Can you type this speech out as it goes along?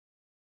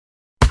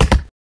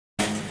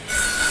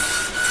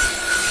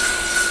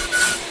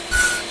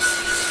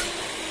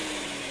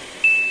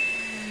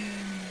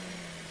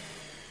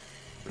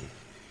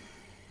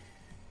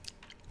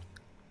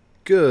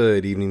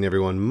Good evening,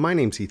 everyone. My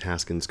name's Heath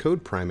Haskins,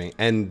 Code Primate,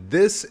 and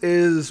this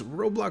is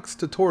Roblox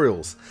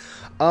tutorials.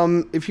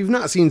 If you've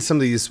not seen some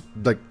of these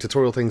like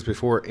tutorial things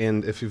before,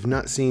 and if you've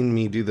not seen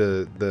me do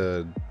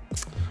the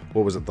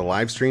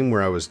live stream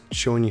where I was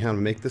showing you how to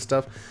make this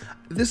stuff,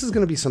 this is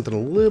going to be something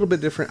a little bit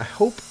different. I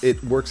hope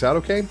it works out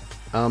okay.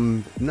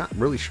 Not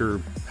really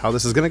sure how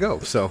this is going to go,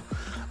 so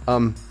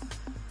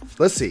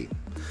let's see.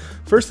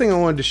 First thing I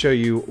wanted to show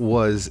you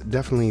was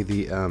definitely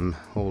the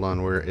hold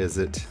on, where is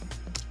it?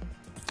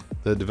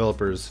 The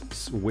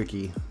developer's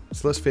wiki.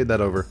 So let's fade that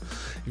over.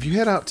 If you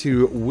head out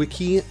to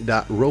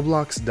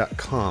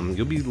wiki.roblox.com,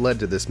 you'll be led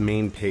to this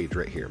main page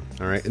right here.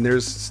 All right, and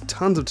there's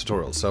tons of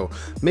tutorials. So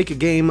make a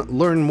game,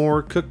 learn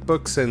more,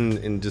 cookbooks,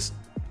 and just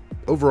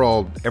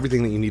overall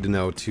everything that you need to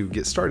know to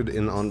get started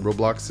on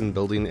Roblox and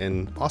building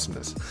and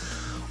awesomeness.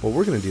 What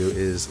we're going to do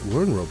is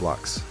learn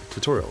Roblox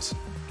tutorials.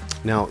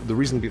 Now, the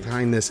reason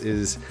behind this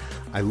is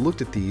I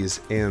looked at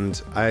these,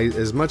 and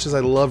as much as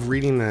I love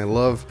reading and I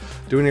love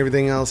doing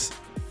everything else,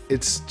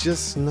 it's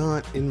just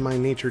not in my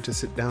nature to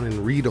sit down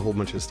and read a whole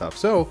bunch of stuff.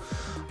 So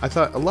I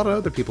thought a lot of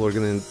other people are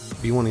going to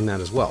be wanting that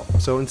as well.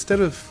 So instead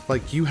of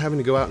like you having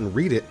to go out and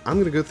read it, I'm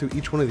going to go through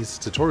each one of these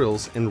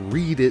tutorials and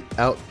read it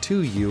out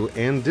to you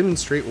and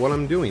demonstrate what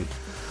I'm doing.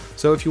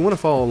 So if you want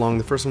to follow along,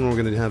 the first one we're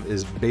going to have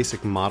is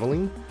basic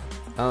modeling.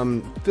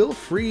 Feel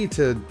free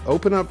to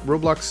open up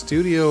Roblox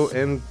Studio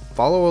and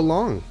follow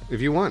along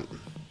if you want.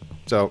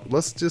 So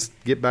let's just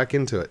get back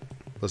into it.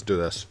 Let's do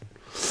this.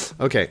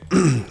 Okay,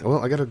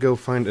 well, I gotta go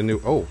find a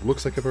new... Oh,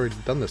 looks like I've already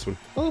done this one.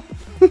 Oh.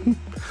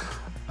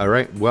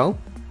 Alright, well,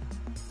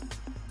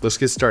 let's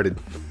get started.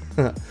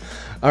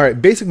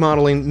 Alright, basic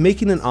modeling,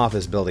 making an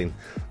office building.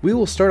 We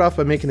will start off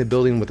by making a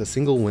building with a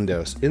single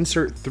window.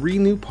 Insert 3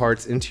 new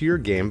parts into your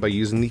game by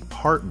using the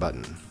part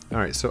button.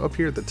 Alright, so up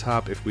here at the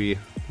top, if we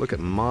look at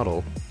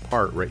model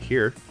part right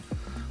here,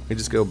 we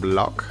just go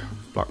block,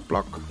 block,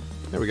 block.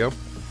 There we go.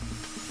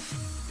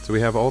 So we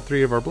have all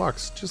 3 of our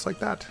blocks, just like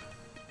that.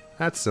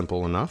 That's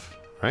simple enough,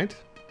 right?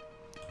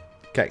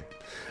 Okay,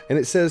 and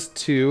it says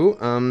to,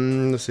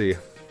 let's see,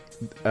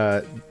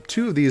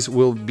 2 of these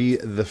will be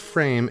the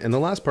frame, and the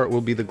last part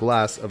will be the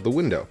glass of the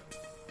window.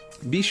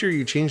 Be sure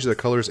you change the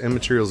colors and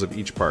materials of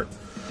each part.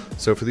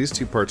 So for these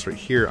 2 parts right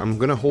here, I'm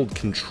gonna hold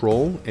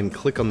Control and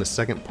click on the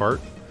second part.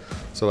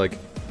 So like,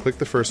 click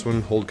the first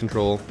one, hold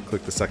Control,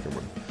 click the second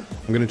one.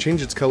 I'm gonna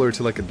change its color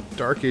to like a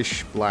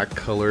darkish black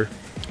color,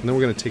 and then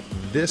we're gonna take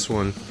this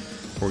one.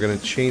 We're going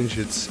to change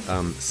its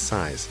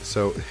size.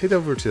 So hit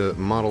over to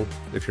model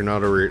if you're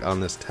not already on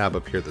this tab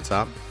up here at the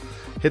top.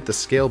 Hit the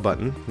scale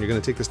button. You're going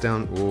to take this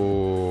down.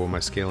 Oh, my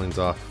scaling's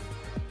off.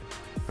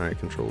 Alright,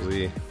 Control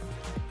Z.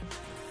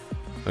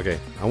 Okay,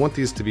 I want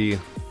these to be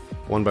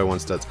 1x1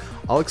 studs.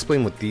 I'll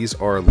explain what these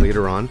are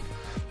later on,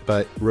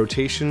 but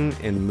rotation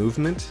and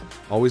movement,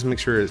 always make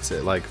sure it's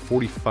at like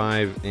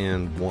 45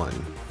 and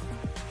 1.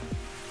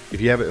 If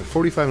you have it at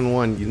 45 and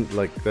 1, you,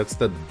 like that's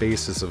the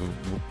basis of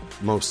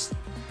most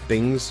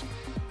things.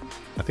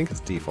 I think it's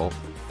default.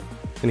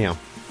 Anyhow,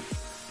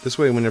 this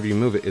way whenever you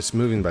move it, it's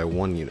moving by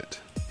 1 unit.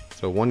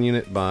 So 1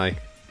 unit by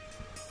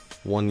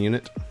 1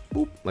 unit,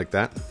 boop, like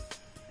that.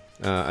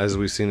 As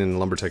we've seen in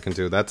Lumber Tycoon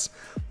 2, that's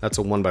a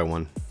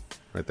 1x1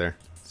 right there.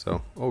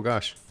 So, oh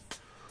gosh,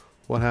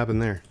 what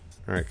happened there?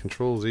 All right,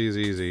 Control Z,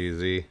 Z, Z,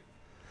 Z.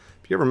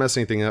 If you ever mess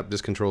anything up,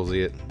 just Control Z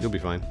it. You'll be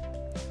fine.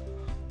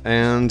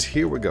 And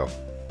here we go.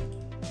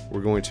 We're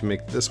going to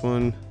make this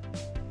one.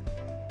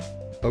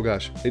 Oh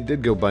gosh, it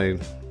did go by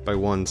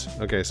ones.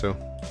 Okay, so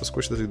let's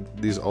squish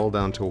these all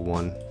down to a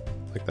 1,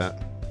 like that.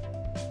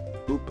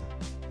 Boop.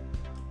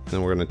 And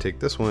then we're gonna take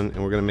this one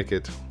and we're gonna make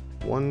it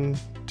 1,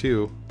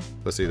 2.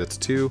 Let's see, that's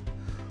 2,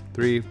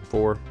 3,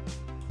 4.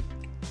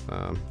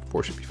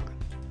 4 should be fine.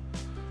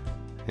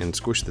 And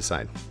squish the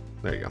side.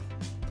 There you go.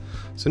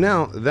 So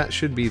now that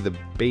should be the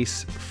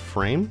base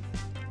frame.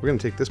 We're gonna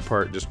take this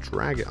part, just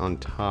drag it on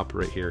top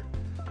right here,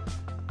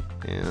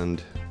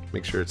 and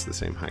make sure it's the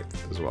same height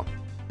as well.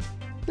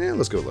 Yeah,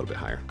 let's go a little bit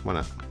higher. Why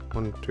not?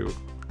 1, 2,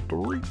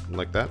 3,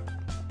 like that.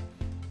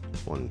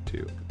 1,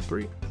 2,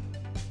 3.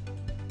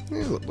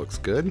 Yeah, that looks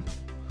good.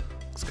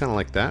 Looks kind of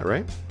like that,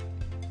 right?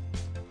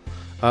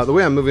 The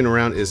way I'm moving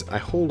around is I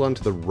hold on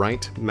to the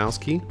right mouse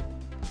key.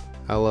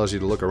 That allows you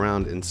to look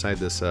around inside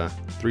this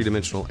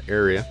 3-dimensional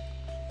area.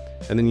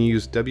 And then you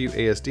use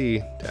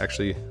WASD to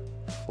actually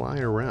fly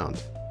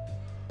around.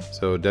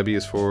 So W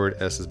is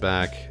forward, S is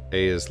back,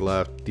 A is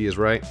left, D is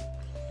right.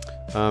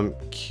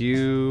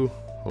 Q,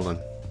 hold on.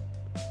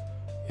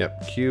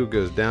 Yep, Q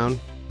goes down,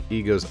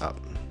 E goes up.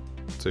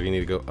 So you need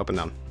to go up and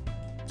down.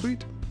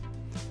 Sweet.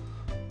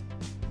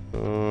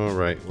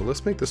 Alright, well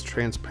let's make this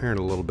transparent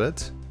a little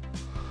bit.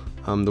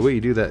 The way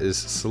you do that is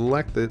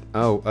select it.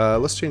 Oh,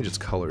 let's change its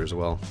color as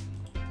well.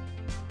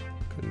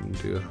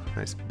 Couldn't do a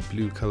nice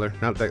blue color.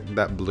 Not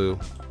that blue.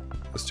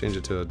 Let's change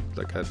it to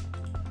like a...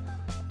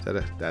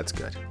 That's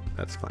good.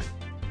 That's fine.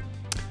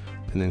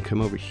 And then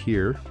come over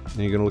here, and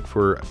you're going to look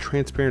for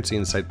transparency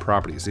inside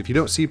properties. If you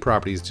don't see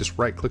properties, just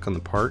right click on the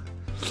part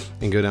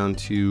and go down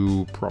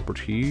to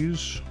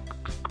properties.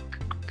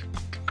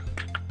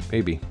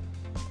 Maybe.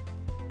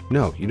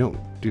 No, you don't.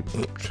 Dude.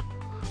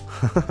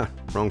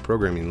 Wrong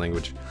programming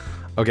language.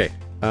 Okay,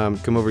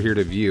 come over here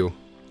to view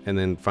and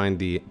then find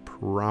the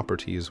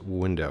properties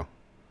window,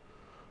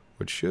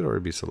 which should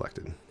already be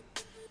selected.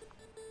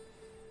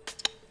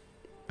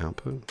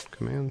 Output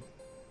command.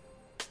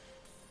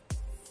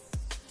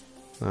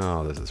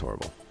 Oh, this is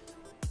horrible.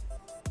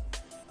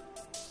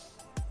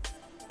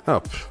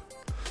 Oh,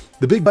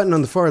 the big button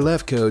on the far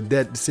left code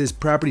that says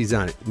properties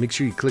on it. Make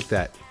sure you click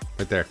that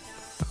right there.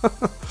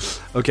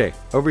 Okay,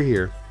 over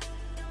here,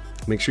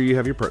 make sure you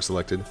have your part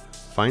selected.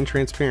 Find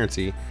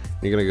transparency,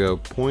 and you're gonna go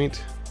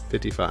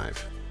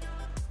 0.55.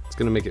 It's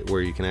gonna make it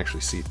where you can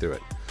actually see through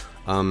it.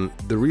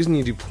 The reason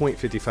you do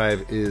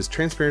 0.55 is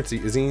transparency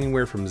is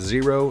anywhere from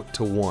 0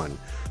 to 1.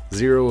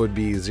 0 would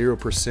be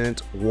 0%,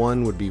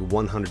 1 would be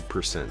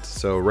 100%.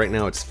 So right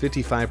now it's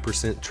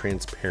 55%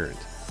 transparent,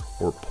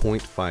 or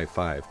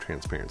 0.55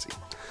 transparency.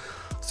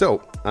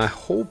 So I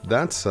hope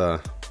that's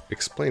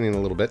explaining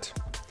a little bit.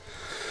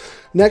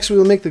 Next, we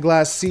will make the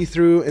glass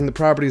see-through in the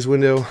properties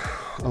window.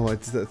 Oh,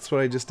 that's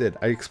what I just did.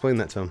 I explained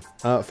that to him.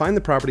 Find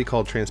the property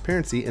called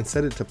transparency and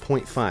set it to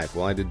 0.5.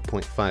 Well, I did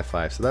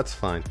 0.55, so that's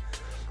fine.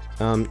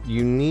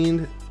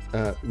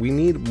 We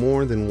need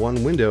more than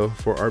one window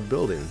for our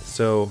building.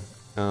 So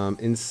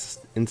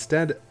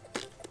instead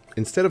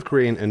of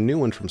creating a new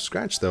one from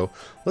scratch, though,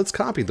 let's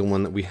copy the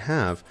one that we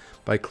have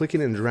by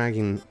clicking and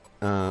dragging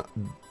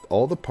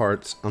all the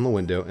parts on the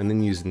window and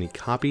then using the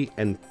copy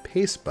and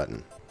paste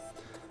button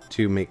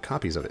to make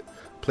copies of it.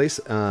 Place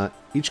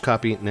each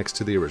copy next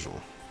to the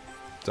original.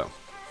 So,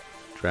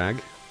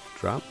 drag,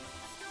 drop.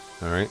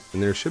 Alright,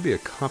 and there should be a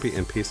copy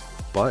and paste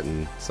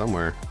button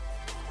somewhere.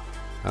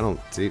 I don't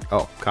see.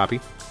 Oh, copy.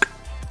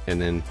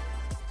 And then,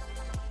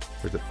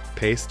 where's the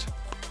paste?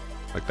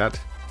 Like that.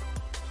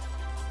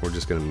 We're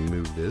just going to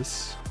move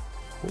this.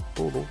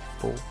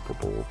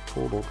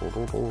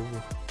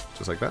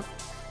 Just like that.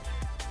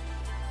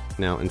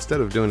 Now, instead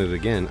of doing it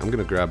again, I'm going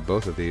to grab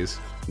both of these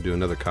and do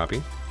another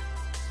copy.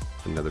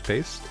 Another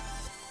paste.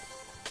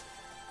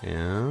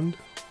 And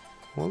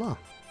voila.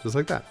 Just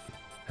like that.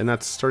 And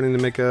that's starting to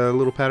make a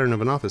little pattern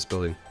of an office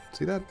building.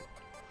 See that?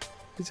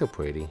 It's so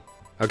pretty.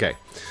 Okay.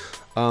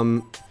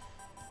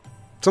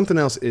 Something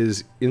else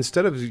is,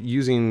 instead of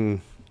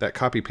using that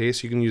copy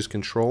paste, you can use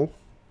Control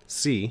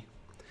C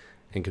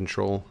and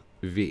Control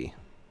V.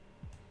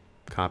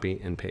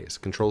 Copy and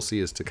paste. Control C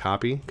is to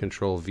copy,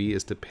 Control V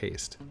is to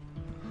paste.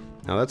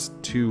 Now that's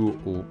too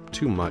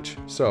much.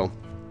 So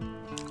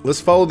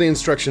let's follow the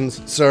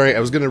instructions. Sorry, I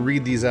was going to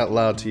read these out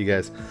loud to you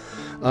guys.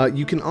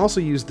 You can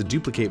also use the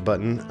duplicate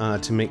button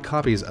to make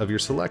copies of your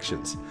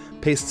selections.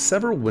 Paste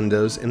several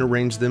windows and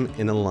arrange them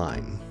in a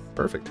line.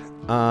 Perfect.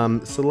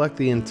 Select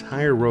the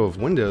entire row of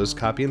windows,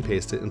 copy and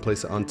paste it, and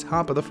place it on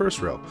top of the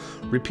first row.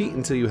 Repeat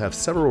until you have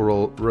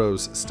several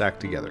rows stacked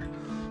together.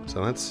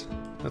 So that's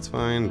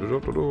fine.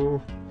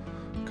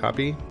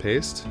 Copy,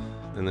 paste,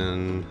 and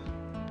then...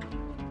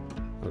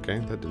 Okay,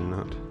 that did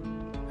not...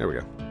 There we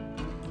go.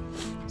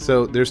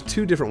 So there's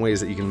two different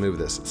ways that you can move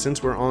this.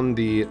 Since we're on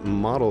the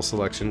model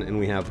selection and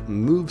we have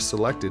move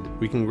selected,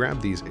 we can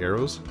grab these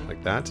arrows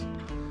like that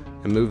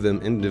and move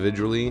them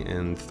individually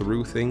and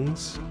through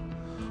things.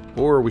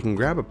 Or we can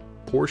grab a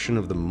portion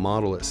of the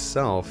model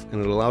itself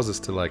and it allows us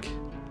to like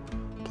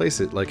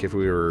place it like if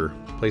we were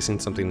placing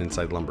something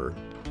inside lumber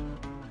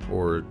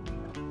or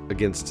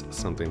against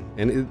something.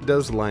 And it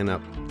does line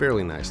up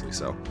fairly nicely,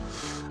 so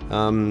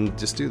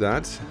just do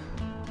that.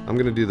 I'm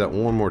gonna do that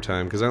one more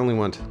time because I only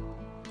want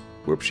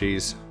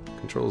whoopsies.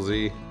 Control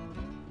Z.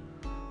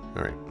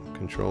 Alright,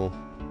 Control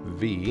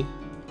V.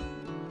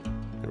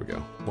 There we go.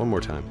 One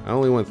more time. I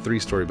only went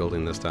 3-story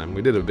building this time.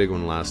 We did a big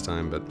one last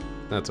time, but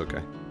that's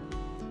okay.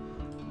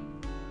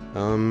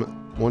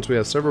 Once we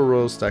have several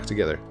rows stacked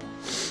together,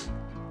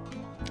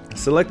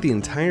 select the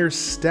entire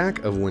stack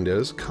of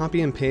windows,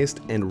 copy and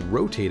paste, and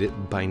rotate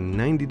it by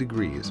 90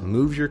 degrees.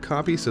 Move your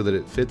copy so that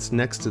it fits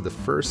next to the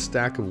first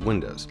stack of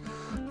windows.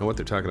 Now what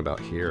they're talking about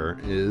here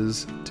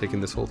is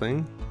taking this whole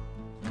thing,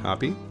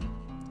 copy,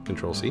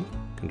 Control C,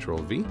 Control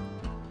V,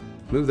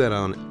 move that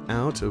on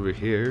out over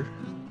here,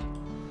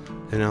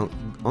 and now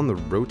on the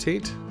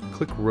rotate,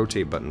 click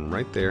rotate button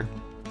right there,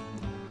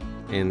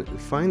 and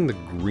find the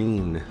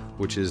green,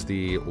 which is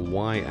the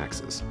Y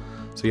axis.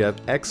 So you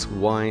have X,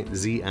 Y,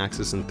 Z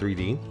axis in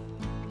 3D,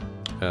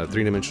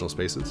 three-dimensional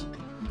spaces.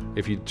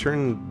 If you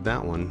turn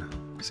that one,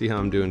 see how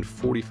I'm doing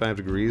 45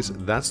 degrees?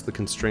 That's the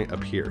constraint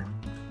up here.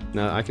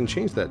 Now I can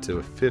change that to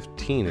a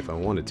 15 if I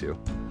wanted to.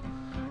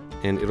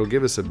 And it'll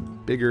give us a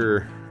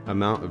bigger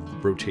amount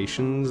of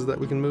rotations that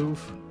we can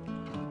move,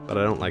 but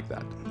I don't like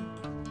that.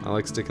 I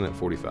like sticking at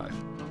 45.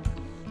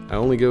 I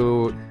only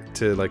go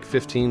to like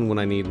 15 when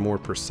I need more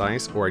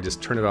precise, or I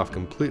just turn it off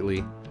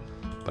completely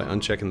by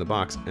unchecking the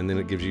box, and then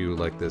it gives you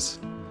like this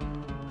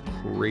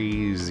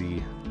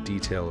crazy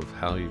detail of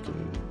how you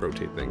can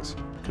rotate things.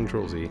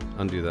 Control Z,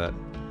 undo that.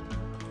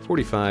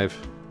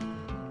 45,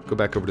 go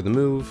back over to the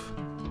move.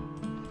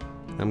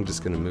 I'm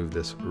just gonna move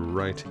this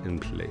right in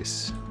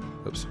place.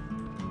 Oops.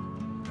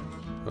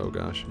 Oh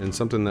gosh, and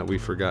something that we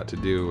forgot to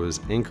do was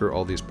anchor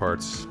all these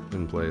parts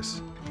in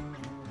place.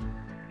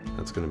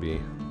 That's going to be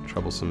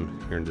troublesome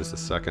here in just a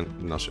second,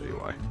 and I'll show you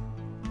why.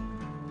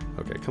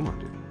 Okay, come on,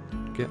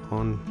 dude. Get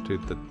on to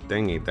the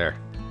thingy there.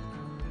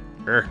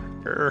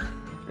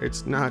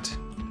 It's not.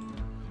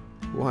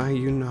 Why are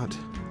you not?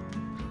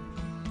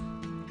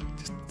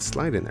 Just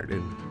slide in there,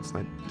 dude.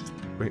 Slide. Just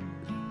wait.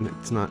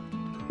 It's not.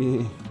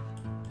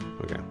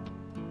 Okay.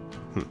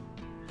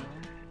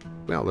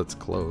 Well, let's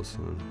close.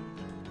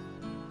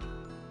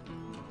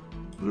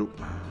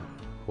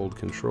 Hold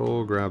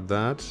control, grab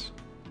that.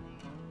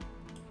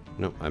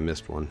 Nope, I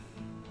missed one.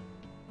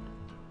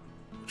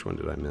 Which one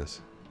did I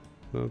miss?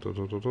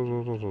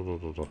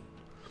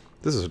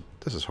 This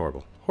is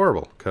horrible.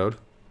 Horrible code.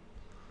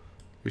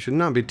 We should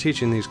not be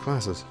teaching these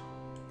classes.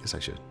 Yes, I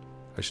should.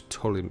 I should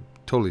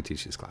totally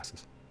teach these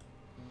classes.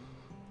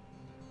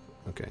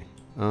 Okay.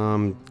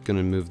 I'm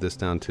gonna move this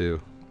down to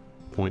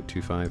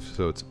 0.25,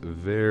 so it's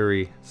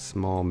very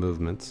small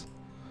movements.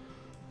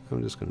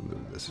 I'm just gonna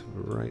move this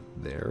right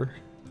there.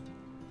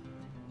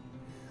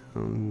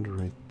 And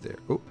right there.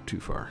 Oh, too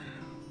far.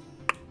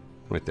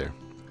 Right there.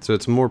 So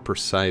it's more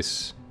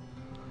precise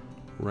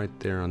right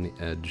there on the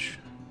edge.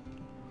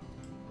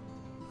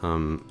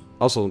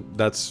 Also,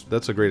 that's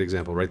a great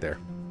example right there.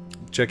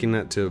 Checking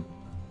that to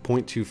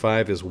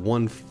 0.25 is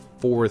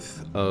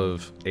 1/4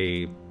 of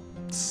a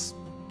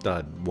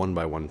stud,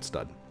 1x1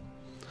 stud.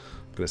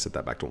 I'm gonna set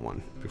that back to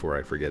 1 before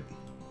I forget.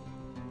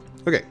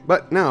 Okay,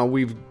 but now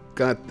we've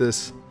got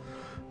this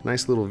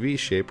nice little V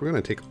shape. We're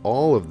gonna take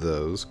all of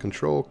those,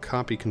 Control,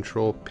 copy,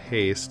 Control,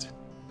 paste,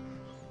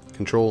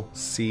 Control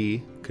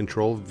C,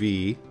 Control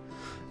V,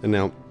 and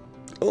now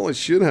all I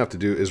should have to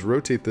do is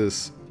rotate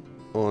this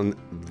on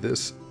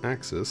this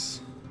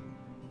axis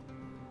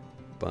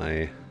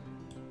by,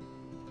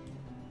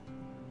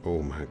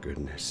 oh my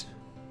goodness,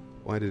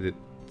 why did it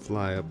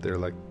fly up there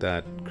like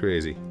that?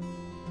 Crazy.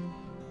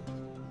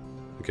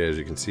 Okay, as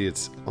you can see,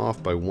 it's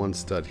off by 1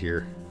 stud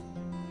here.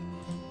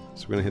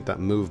 So we're gonna hit that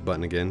move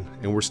button again,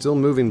 and we're still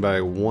moving by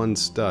 1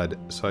 stud,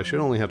 so I should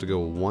only have to go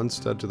 1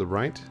 stud to the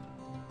right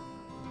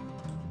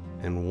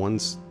and 1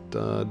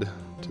 stud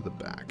to the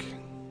back,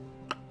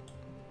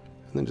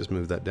 and then just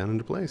move that down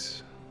into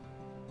place.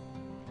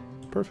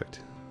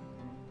 Perfect.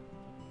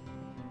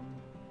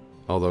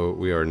 Although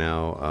we are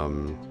now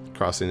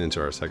crossing into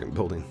our second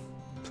building.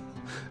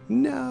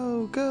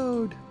 No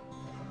code.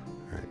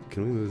 All right,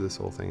 can we move this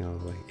whole thing out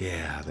of the way?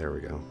 Yeah, there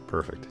we go.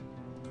 Perfect.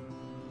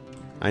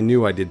 I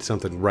knew I did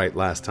something right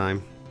last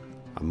time.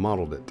 I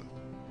modeled it.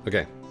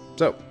 Okay,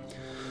 so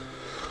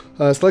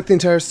select the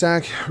entire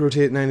stack,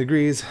 rotate it 90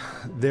 degrees.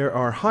 There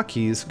are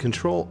hotkeys,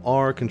 Control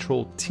R,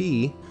 Control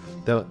T,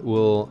 that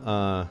will,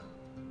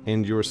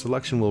 and your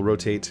selection will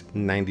rotate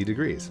 90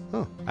 degrees.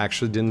 Oh,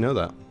 actually didn't know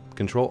that.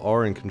 Control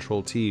R and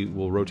Control T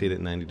will rotate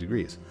it 90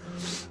 degrees.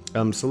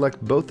 Select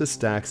both the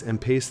stacks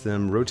and paste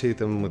them, rotate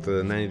them with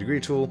the 90-degree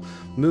tool,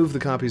 move the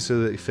copies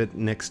so that they fit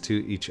next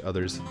to each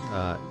other's,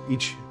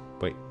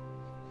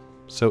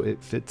 so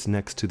it fits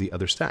next to the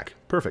other stack.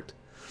 Perfect.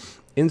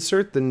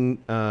 Insert the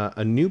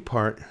a new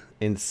part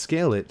and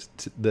scale it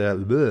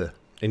to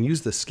and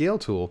use the scale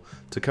tool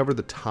to cover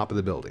the top of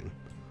the building.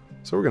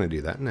 So we're going to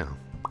do that now.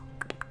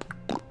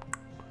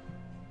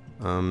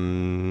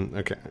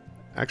 Okay.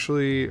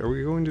 Actually, are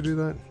we going to do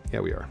that?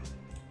 Yeah, we are.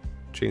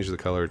 Change the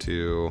color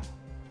to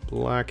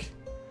black.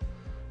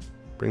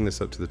 Bring this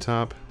up to the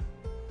top.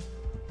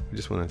 We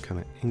just want to kind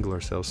of angle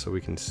ourselves so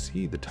we can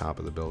see the top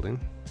of the building.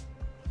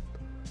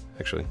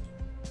 Actually,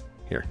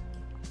 here.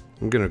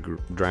 I'm going to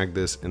drag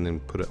this and then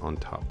put it on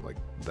top like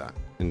that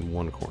in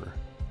one corner.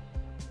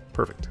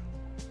 Perfect.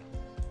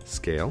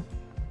 Scale.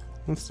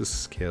 Let's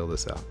just scale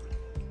this out.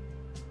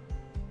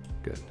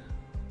 Good.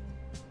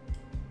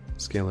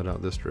 Scale it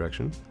out this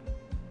direction.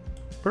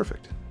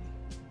 Perfect.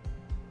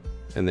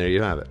 And there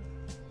you have it.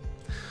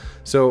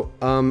 So,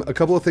 a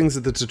couple of things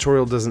that the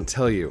tutorial doesn't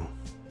tell you.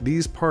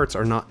 These parts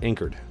are not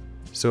anchored.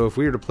 So if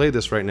we were to play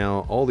this right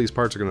now, all these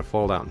parts are going to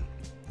fall down.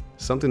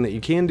 Something that you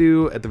can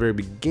do at the very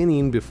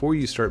beginning before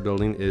you start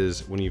building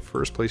is when you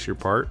first place your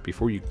part,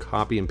 before you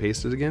copy and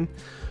paste it again,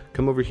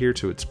 come over here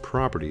to its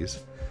properties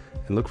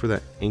and look for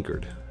that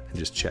anchored and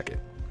just check it.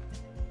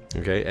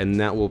 Okay, and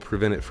that will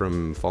prevent it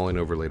from falling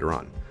over later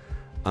on.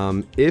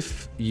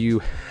 If you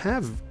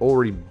have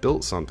already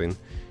built something,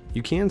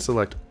 you can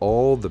select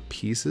all the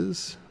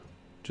pieces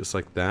just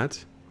like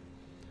that.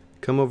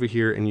 Come over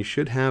here and you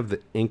should have the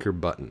anchor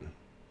button.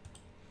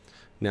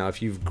 Now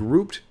if you've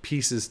grouped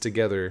pieces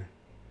together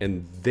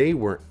and they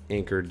weren't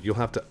anchored, you'll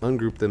have to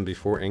ungroup them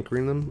before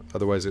anchoring them,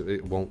 otherwise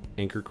it won't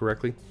anchor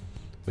correctly.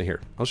 But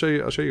here, I'll show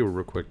you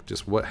real quick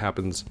just what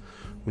happens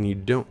when you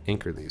don't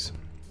anchor these.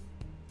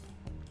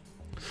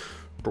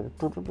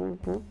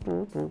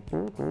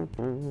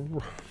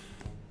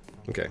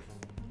 Okay.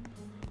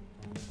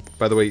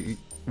 By the way,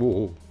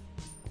 whoa,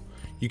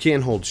 you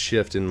can hold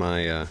shift in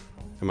my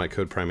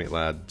Code Primate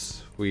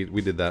Labs. We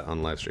did that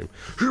on live stream.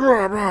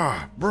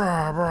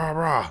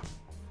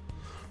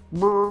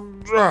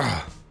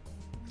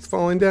 It's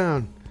falling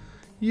down.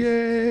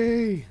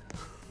 Yay!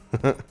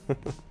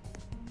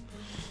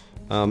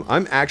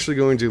 I'm actually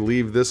going to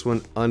leave this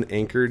one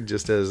unanchored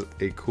just as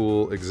a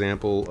cool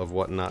example of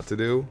what not to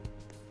do.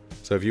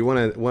 So if you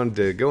wanted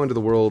to go into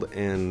the world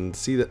and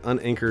see the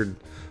unanchored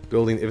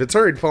building, if it's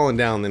already fallen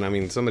down, then I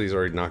mean somebody's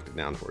already knocked it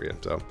down for you.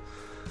 So,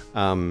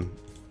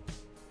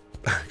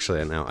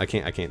 actually, no, I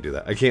can't do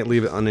that. I can't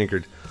leave it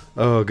unanchored.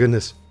 Oh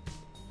goodness.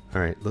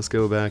 All right, let's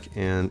go back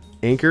and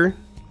anchor,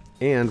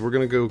 and we're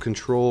gonna go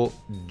Control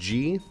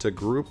G to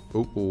group.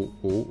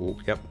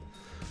 Yep,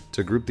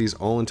 to group these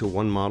all into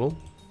one model.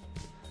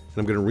 And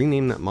I'm gonna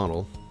rename that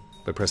model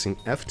by pressing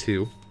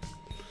F2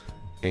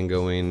 and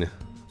going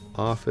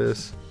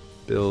Office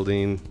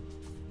Building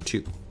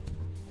 2.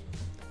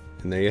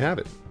 And there you have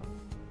it.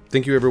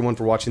 Thank you everyone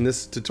for watching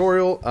this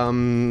tutorial.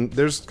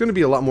 There's going to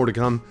be a lot more to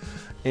come,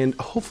 and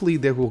hopefully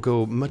they will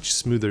go much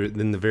smoother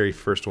than the very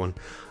first one.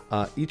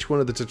 Each one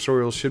of the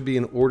tutorials should be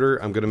in order.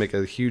 I'm going to make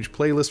a huge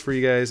playlist for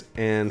you guys,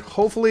 and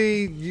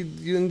hopefully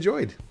you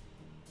enjoyed.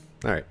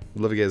 Alright,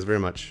 love you guys very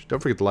much. Don't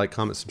forget to like,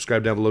 comment,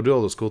 subscribe down below. Do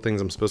all those cool things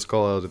I'm supposed to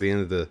call out at the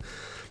end of the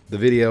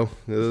video.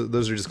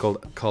 Those are just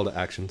called call to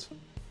actions.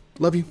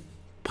 Love you.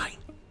 Bye.